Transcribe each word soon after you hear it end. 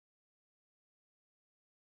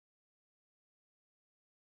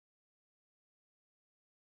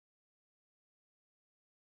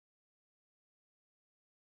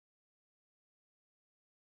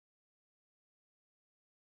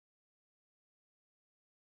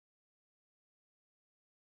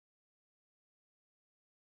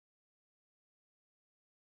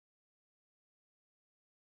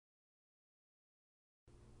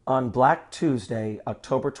On Black Tuesday,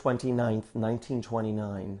 October 29,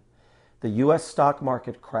 1929, the U.S. stock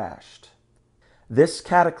market crashed. This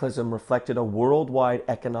cataclysm reflected a worldwide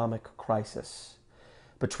economic crisis.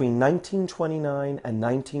 Between 1929 and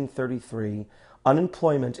 1933,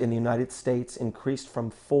 unemployment in the United States increased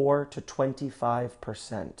from 4 to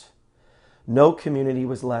 25%. No community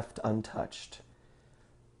was left untouched.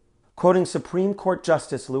 Quoting Supreme Court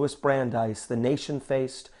Justice Louis Brandeis, the nation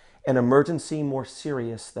faced an emergency more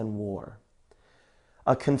serious than war.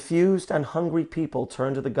 A confused and hungry people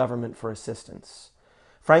turned to the government for assistance.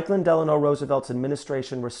 Franklin Delano Roosevelt's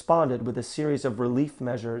administration responded with a series of relief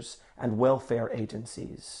measures and welfare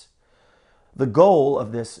agencies. The goal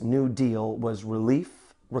of this New Deal was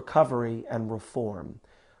relief, recovery, and reform,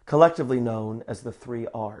 collectively known as the 3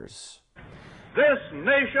 R's. This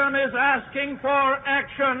nation is asking for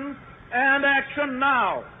action, and action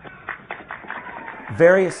now.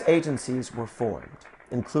 Various agencies were formed,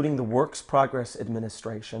 including the Works Progress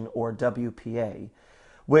Administration, or WPA,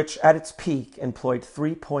 which at its peak employed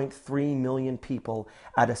 3.3 million people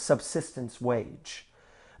at a subsistence wage.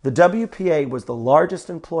 The WPA was the largest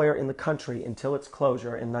employer in the country until its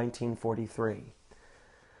closure in 1943.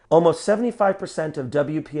 Almost 75% of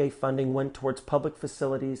WPA funding went towards public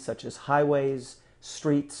facilities such as highways,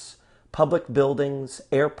 streets, public buildings,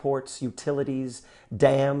 airports, utilities,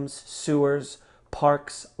 dams, sewers,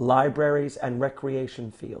 parks, libraries, and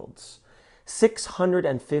recreation fields.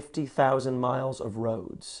 650,000 miles of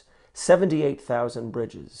roads, 78,000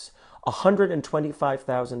 bridges,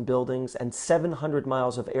 125,000 buildings, and 700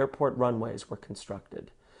 miles of airport runways were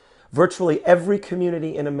constructed. Virtually every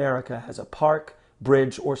community in America has a park,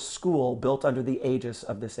 bridge, or school built under the aegis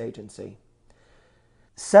of this agency.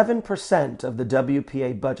 7% of the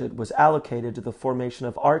WPA budget was allocated to the formation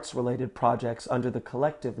of arts-related projects under the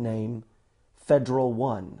collective name Federal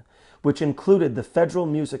One, which included the Federal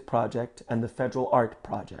Music Project and the Federal Art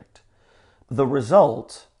Project. The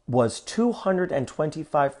result was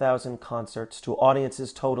 225,000 concerts to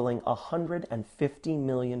audiences totaling 150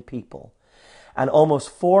 million people, and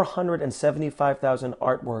almost 475,000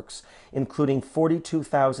 artworks, including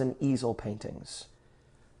 42,000 easel paintings.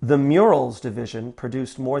 The Murals division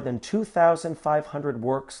produced more than 2,500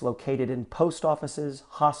 works located in post offices,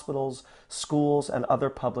 hospitals, schools, and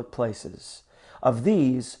other public places. Of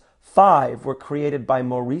these, 5 were created by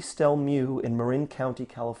Maurice in Marin County,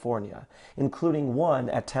 California, including one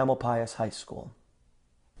at Tamalpais High School.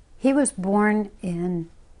 He was born in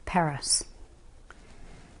Paris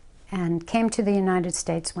and came to the United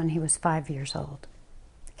States when he was 5 years old.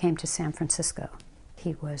 He came to San Francisco.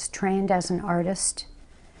 He was trained as an artist.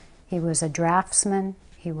 He was a draftsman.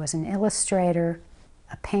 He was an illustrator,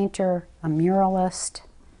 a painter, a muralist,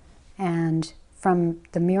 and from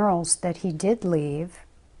the murals that he did leave,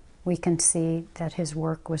 we can see that his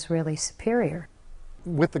work was really superior.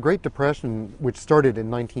 With the Great Depression, which started in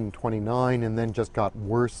 1929 and then just got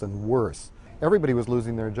worse and worse, everybody was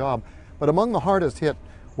losing their job. But among the hardest hit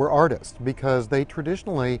were artists, because they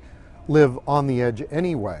traditionally live on the edge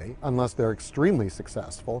anyway, unless they're extremely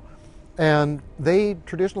successful. And they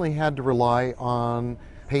traditionally had to rely on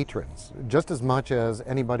patrons, just as much as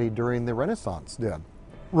anybody during the Renaissance did.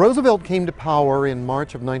 Roosevelt came to power in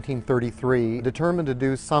March of 1933, determined to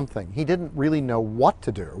do something. He didn't really know what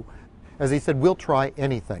to do. As he said, we'll try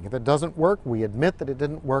anything. If it doesn't work, we admit that it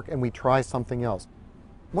didn't work and we try something else.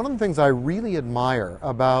 One of the things I really admire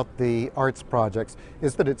about the arts projects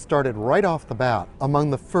is that it started right off the bat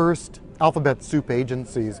among the first alphabet soup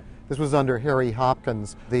agencies. This was under Harry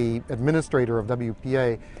Hopkins, the administrator of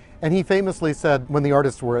WPA, and he famously said when the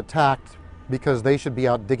artists were attacked because they should be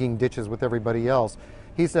out digging ditches with everybody else,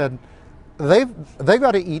 he said, they've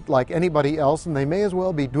got to eat like anybody else and they may as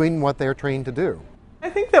well be doing what they're trained to do. I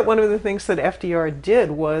think that one of the things that FDR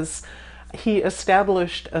did was he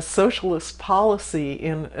established a socialist policy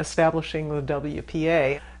in establishing the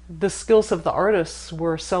WPA. The skills of the artists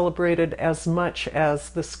were celebrated as much as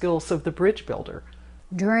the skills of the bridge builder.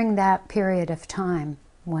 During that period of time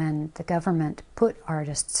when the government put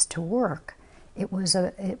artists to work, it was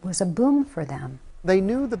a boom for them. They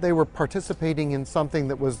knew that they were participating in something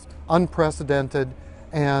that was unprecedented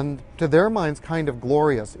and, to their minds, kind of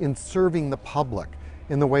glorious in serving the public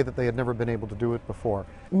in the way that they had never been able to do it before.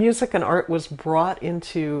 Music and art was brought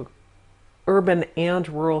into urban and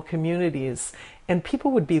rural communities, and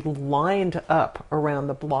people would be lined up around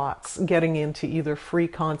the blocks getting into either free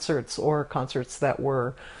concerts or concerts that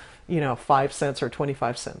were, 5 cents or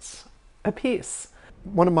 25 cents a piece.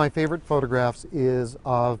 One of my favorite photographs is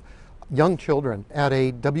of young children at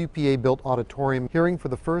a WPA-built auditorium hearing for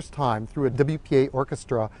the first time through a WPA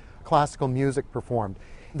orchestra classical music performed.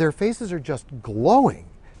 Their faces are just glowing.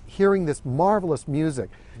 hearing this marvelous music.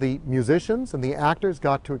 The musicians and the actors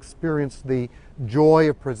got to experience the joy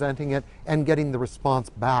of presenting it and getting the response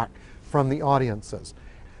back from the audiences.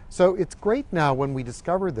 So it's great now when we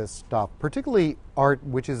discover this stuff, particularly art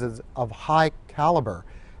which is of high caliber,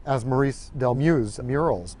 as Maurice Delmue's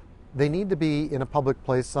murals. They need to be in a public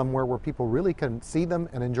place somewhere where people really can see them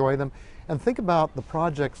and enjoy them and think about the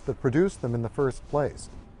projects that produced them in the first place.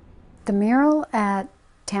 The mural at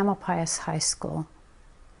Tamalpais High School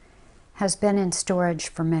has been in storage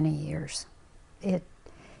for many years. It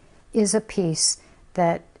is a piece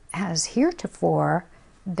that has heretofore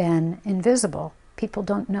been invisible. People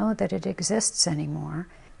don't know that it exists anymore.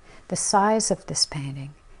 The size of this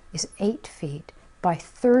painting is 8 feet by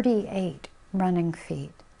 38 running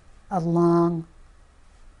feet, a long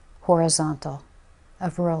horizontal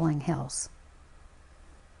of rolling hills,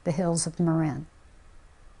 the hills of Marin.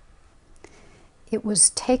 It was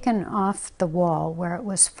taken off the wall where it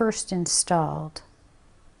was first installed,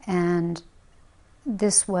 and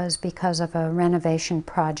this was because of a renovation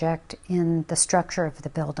project in the structure of the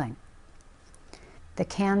building. The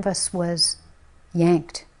canvas was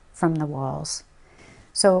yanked from the walls.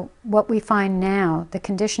 So what we find now, the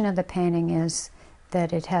condition of the painting is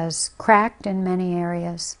that it has cracked in many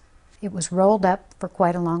areas. It was rolled up for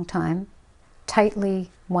quite a long time,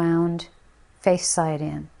 tightly wound, face side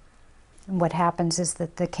in. And what happens is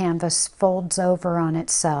that the canvas folds over on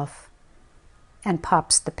itself and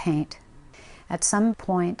pops the paint. At some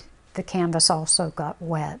point, the canvas also got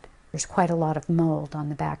wet. There's quite a lot of mold on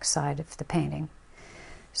the back side of the painting.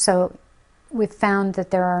 So we've found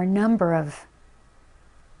that there are a number of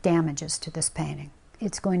damages to this painting.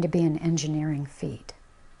 It's going to be an engineering feat.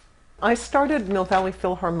 I started Mill Valley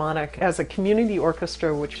Philharmonic as a community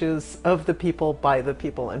orchestra, which is of the people, by the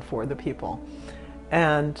people, and for the people.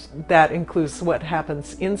 And that includes what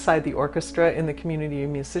happens inside the orchestra in the community of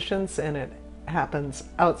musicians, and it happens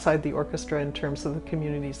outside the orchestra in terms of the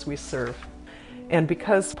communities we serve. And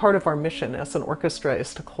because part of our mission as an orchestra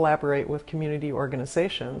is to collaborate with community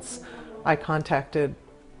organizations, I contacted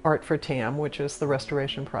Art for TAM, which is the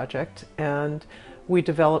restoration project, and we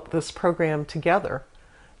developed this program together,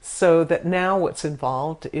 so that now what's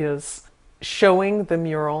involved is showing the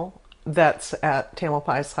mural that's at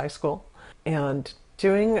Tamalpais High School and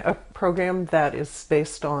doing a program that is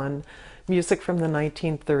based on music from the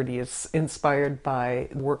 1930s inspired by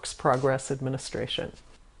Works Progress Administration.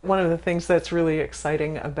 One of the things that's really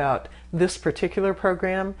exciting about this particular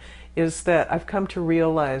program is that I've come to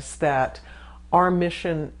realize that our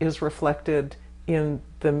mission is reflected in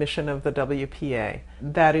the mission of the WPA.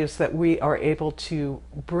 That is that we are able to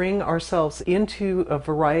bring ourselves into a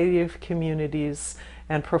variety of communities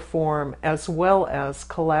and perform, as well as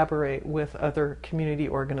collaborate with other community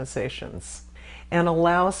organizations, and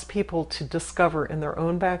allows people to discover in their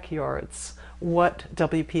own backyards what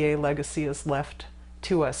WPA legacy is left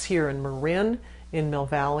to us here in Marin, in Mill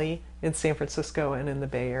Valley, in San Francisco, and in the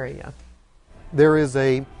Bay Area. There is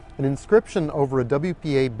an inscription over a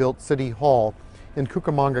WPA-built city hall in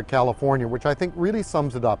Cucamonga, California, which I think really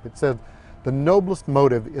sums it up. It says, "The noblest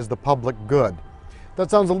motive is the public good." That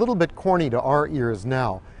sounds a little bit corny to our ears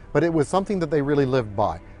now, but it was something that they really lived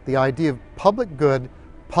by. The idea of public good,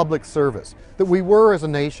 public service, that we were as a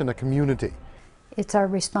nation a community. It's our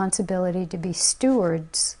responsibility to be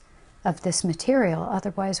stewards of this material,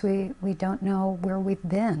 otherwise we don't know where we've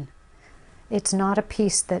been. It's not a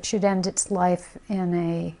piece that should end its life in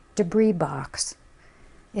a debris box.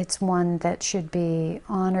 It's one that should be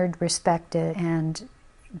honored, respected, and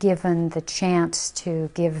given the chance to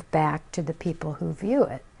give back to the people who view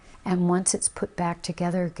it. And once it's put back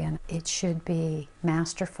together again, it should be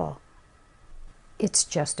masterful. It's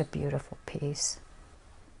just a beautiful piece.